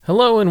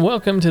Hello and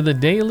welcome to the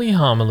Daily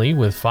Homily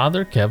with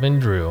Father Kevin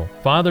Drew.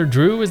 Father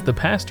Drew is the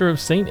pastor of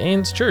St.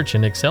 Anne's Church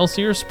in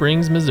Excelsior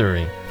Springs,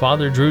 Missouri.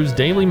 Father Drew's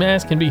daily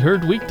mass can be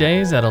heard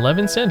weekdays at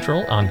 11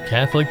 Central on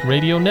Catholic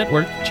Radio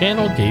Network,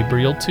 channel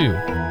Gabriel 2.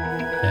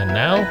 And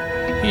now,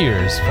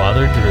 here's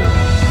Father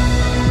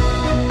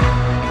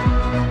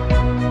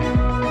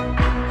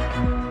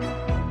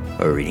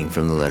Drew. A reading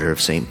from the letter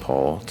of St.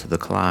 Paul to the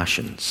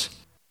Colossians.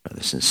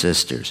 Brothers and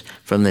sisters,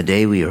 from the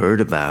day we heard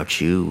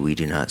about you, we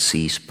do not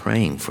cease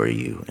praying for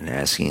you and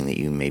asking that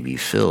you may be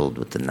filled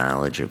with the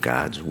knowledge of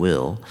God's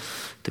will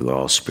through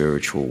all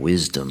spiritual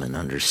wisdom and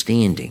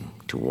understanding,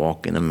 to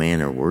walk in a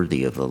manner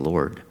worthy of the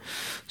Lord,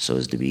 so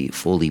as to be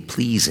fully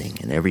pleasing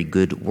in every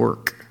good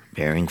work,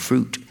 bearing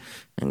fruit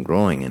and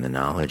growing in the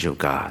knowledge of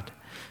God,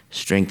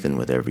 strengthened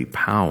with every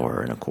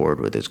power in accord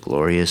with his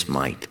glorious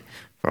might,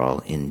 for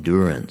all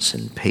endurance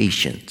and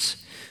patience,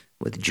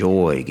 with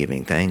joy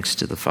giving thanks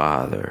to the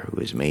Father, who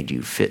has made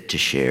you fit to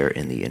share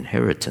in the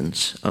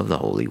inheritance of the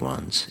holy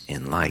ones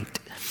in light.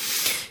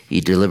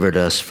 He delivered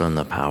us from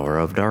the power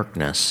of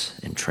darkness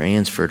and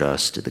transferred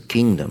us to the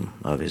kingdom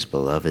of his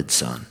beloved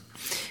Son,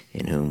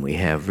 in whom we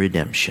have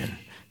redemption,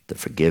 the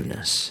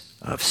forgiveness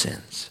of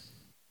sins.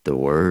 The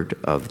word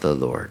of the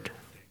Lord.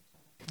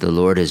 The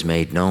Lord has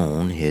made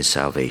known his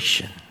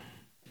salvation.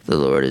 The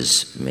Lord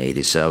has made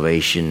his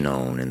salvation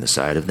known in the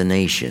sight of the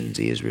nations.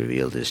 He has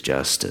revealed his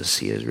justice.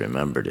 He has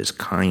remembered his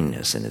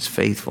kindness and his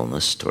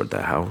faithfulness toward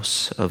the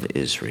house of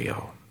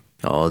Israel.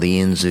 All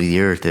the ends of the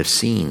earth have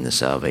seen the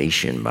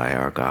salvation by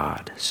our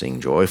God. Sing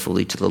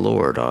joyfully to the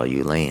Lord, all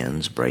you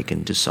lands. Break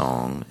into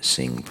song,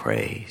 sing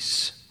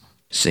praise.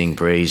 Sing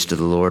praise to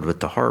the Lord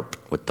with the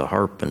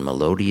harp and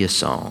melodious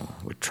song,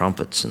 with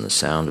trumpets and the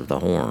sound of the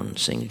horn.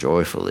 Sing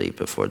joyfully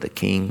before the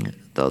King,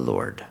 the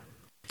Lord.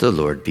 The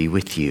Lord be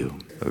with you.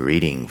 A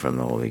reading from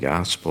the Holy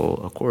Gospel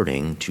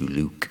according to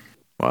Luke.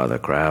 While the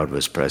crowd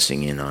was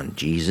pressing in on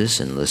Jesus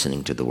and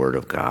listening to the word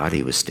of God,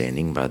 he was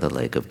standing by the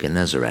lake of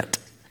Gennesaret.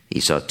 He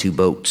saw two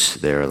boats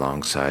there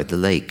alongside the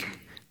lake.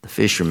 The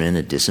fishermen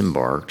had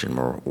disembarked and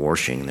were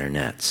washing their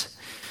nets.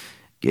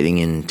 Getting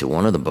into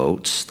one of the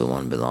boats, the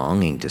one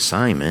belonging to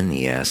Simon,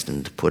 he asked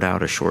him to put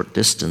out a short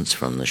distance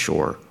from the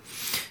shore.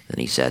 Then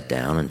he sat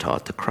down and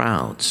taught the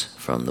crowds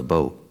from the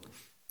boat.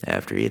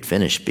 After he had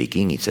finished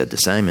speaking, he said to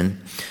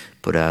Simon,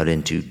 "Put out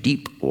into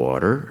deep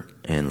water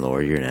and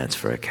lower your nets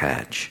for a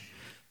catch."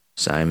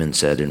 Simon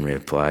said in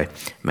reply,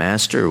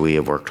 "Master, we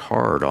have worked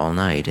hard all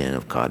night and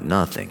have caught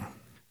nothing,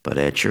 but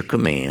at your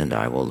command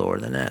I will lower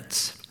the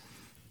nets."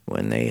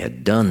 When they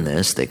had done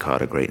this, they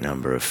caught a great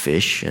number of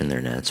fish, and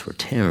their nets were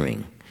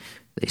tearing.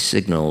 They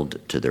signaled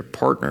to their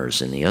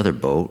partners in the other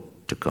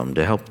boat to come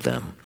to help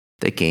them.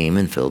 They came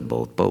and filled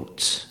both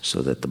boats,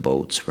 so that the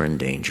boats were in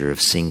danger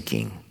of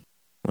sinking.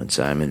 When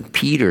Simon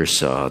Peter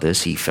saw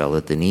this, he fell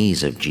at the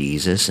knees of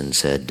Jesus and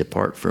said,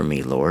 "Depart from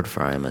me, Lord,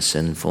 for I am a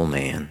sinful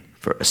man."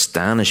 For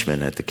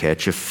astonishment at the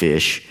catch of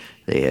fish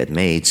they had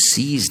made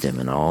seized him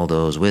and all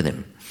those with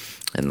him,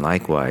 and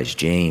likewise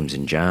James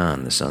and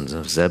John, the sons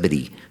of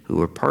Zebedee, who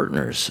were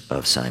partners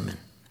of Simon.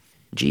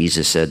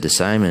 Jesus said to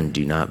Simon,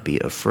 "Do not be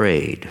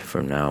afraid.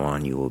 From now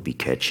on you will be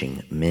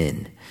catching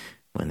men."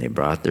 When they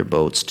brought their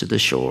boats to the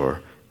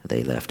shore,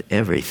 they left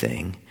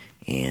everything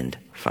and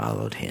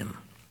followed him.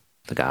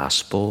 The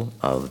Gospel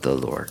of the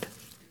Lord.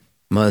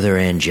 Mother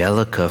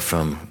Angelica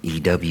from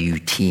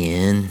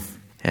EWTN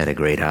had a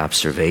great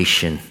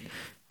observation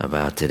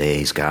about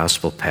today's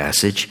Gospel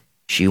passage.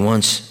 She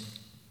once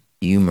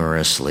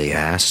humorously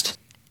asked,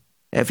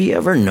 "Have you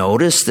ever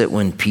noticed that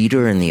when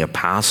Peter and the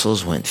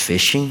apostles went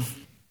fishing,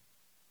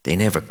 they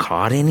never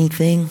caught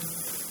anything?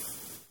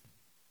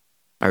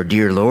 Our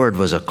dear Lord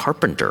was a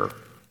carpenter.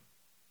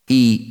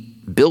 He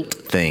built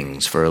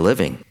things for a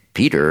living.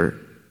 Peter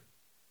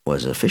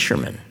was a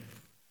fisherman.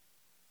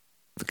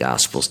 The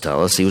Gospels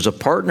tell us he was a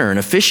partner in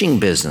a fishing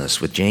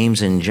business with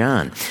James and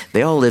John.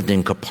 They all lived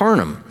in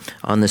Capernaum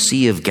on the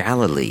Sea of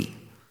Galilee,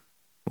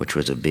 which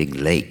was a big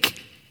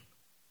lake.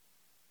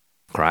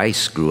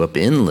 Christ grew up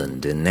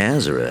inland in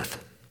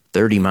Nazareth,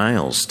 30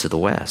 miles to the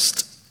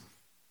west.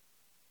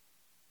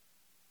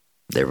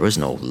 There was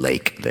no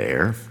lake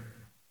there,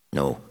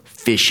 no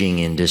fishing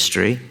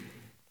industry.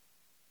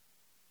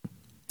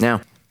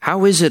 Now,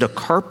 how is it a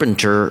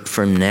carpenter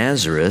from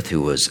Nazareth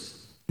who was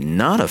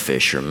not a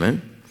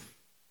fisherman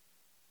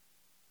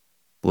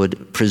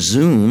would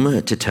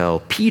presume to tell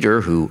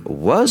Peter, who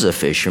was a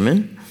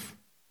fisherman,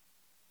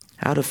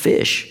 how to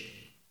fish?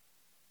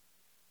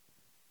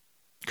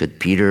 Could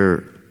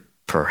Peter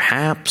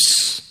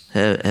perhaps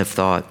have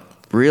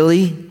thought,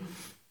 really?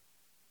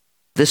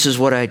 This is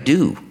what I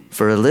do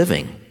for a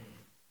living.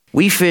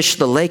 We fish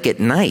the lake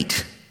at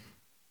night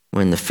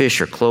when the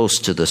fish are close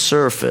to the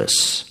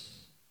surface,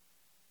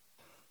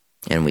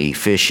 and we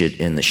fish it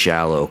in the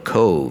shallow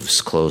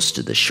coves close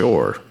to the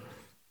shore.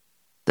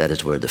 That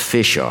is where the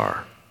fish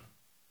are.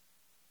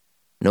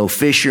 No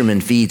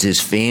fisherman feeds his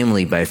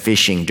family by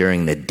fishing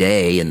during the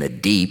day in the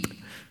deep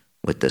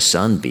with the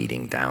sun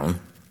beating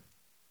down.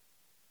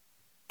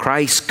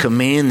 Christ's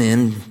command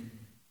then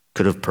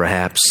could have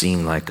perhaps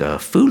seemed like a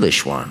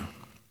foolish one.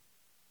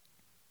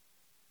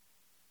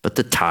 But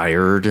the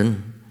tired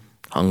and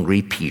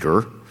hungry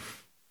Peter,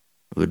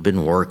 who had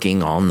been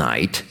working all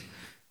night,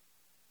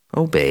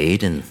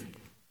 obeyed and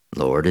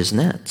lowered his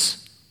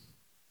nets.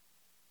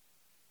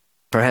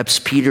 Perhaps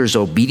Peter's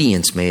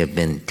obedience may have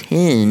been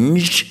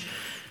tinged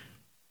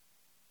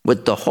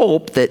with the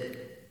hope that,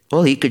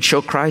 he could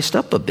show Christ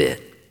up a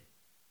bit.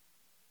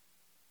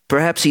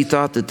 Perhaps he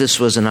thought that this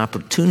was an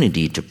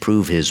opportunity to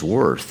prove his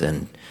worth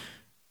and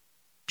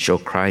show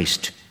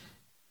Christ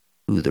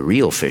who the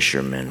real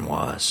fisherman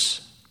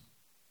was.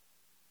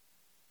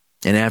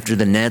 And after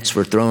the nets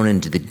were thrown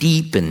into the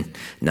deep and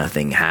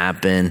nothing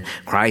happened,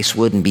 Christ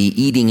wouldn't be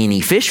eating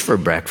any fish for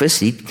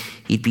breakfast.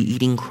 He'd be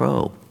eating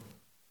crow.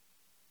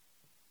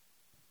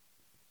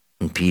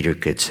 And Peter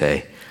could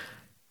say,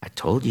 I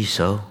told you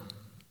so.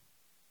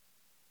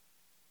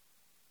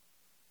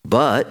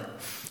 But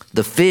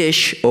the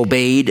fish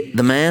obeyed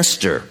the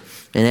master.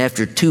 And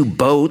after 2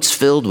 boats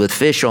filled with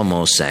fish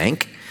almost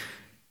sank,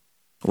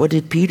 what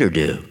did Peter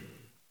do?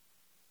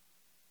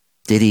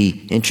 Did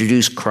he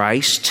introduce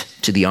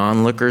Christ to the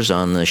onlookers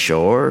on the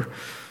shore,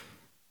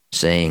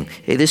 saying,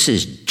 hey, this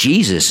is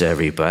Jesus,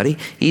 everybody.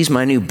 He's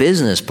my new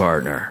business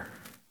partner.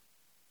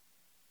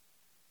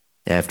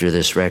 After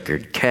this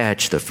record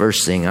catch, the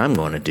first thing I'm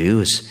going to do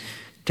is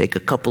take a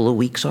couple of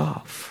weeks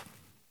off.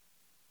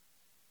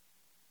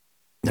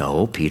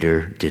 No,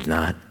 Peter did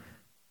not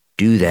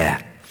do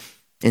that.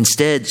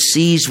 Instead,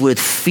 seized with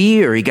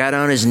fear, he got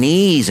on his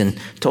knees and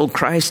told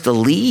Christ to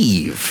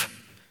leave.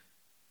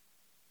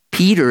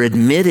 Peter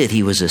admitted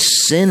he was a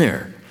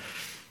sinner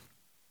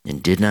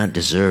and did not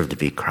deserve to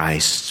be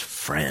Christ's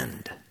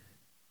friend.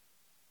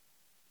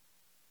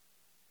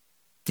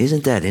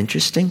 Isn't that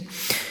interesting?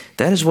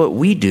 That is what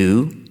we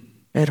do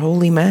at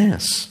Holy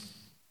Mass.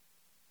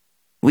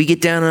 We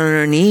get down on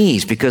our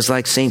knees because,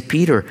 like St.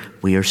 Peter,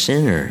 we are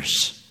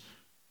sinners.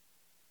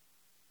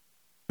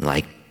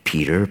 Like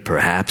Peter,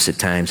 perhaps at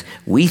times,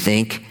 we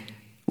think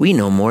we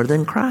know more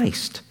than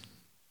Christ.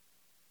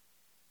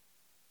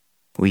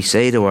 We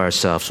say to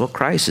ourselves, well,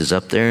 Christ is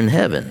up there in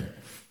heaven.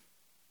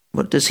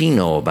 What does he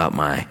know about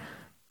my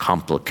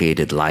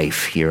complicated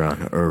life here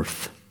on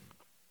earth?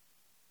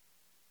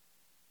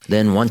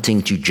 Then,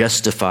 wanting to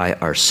justify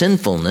our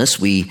sinfulness,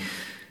 we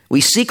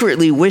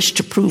secretly wish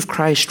to prove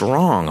Christ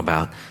wrong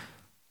about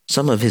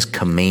some of his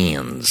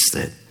commands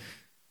that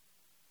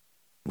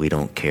we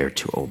don't care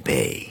to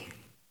obey.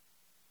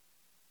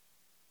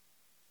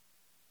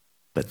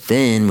 But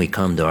then we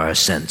come to our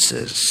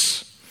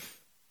senses.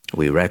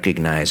 We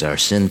recognize our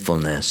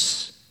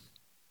sinfulness.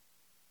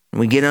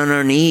 We get on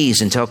our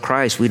knees and tell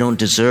Christ we don't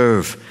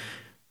deserve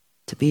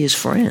to be his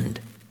friend.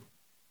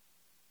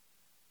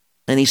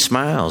 And he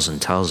smiles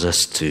and tells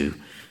us to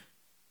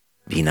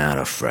be not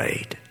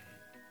afraid.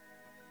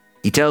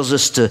 He tells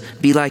us to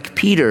be like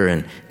Peter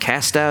and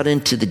cast out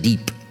into the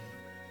deep.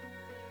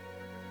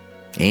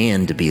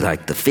 And to be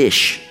like the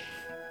fish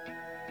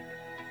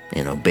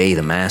and obey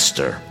the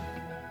master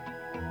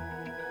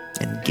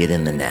and get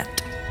in the net.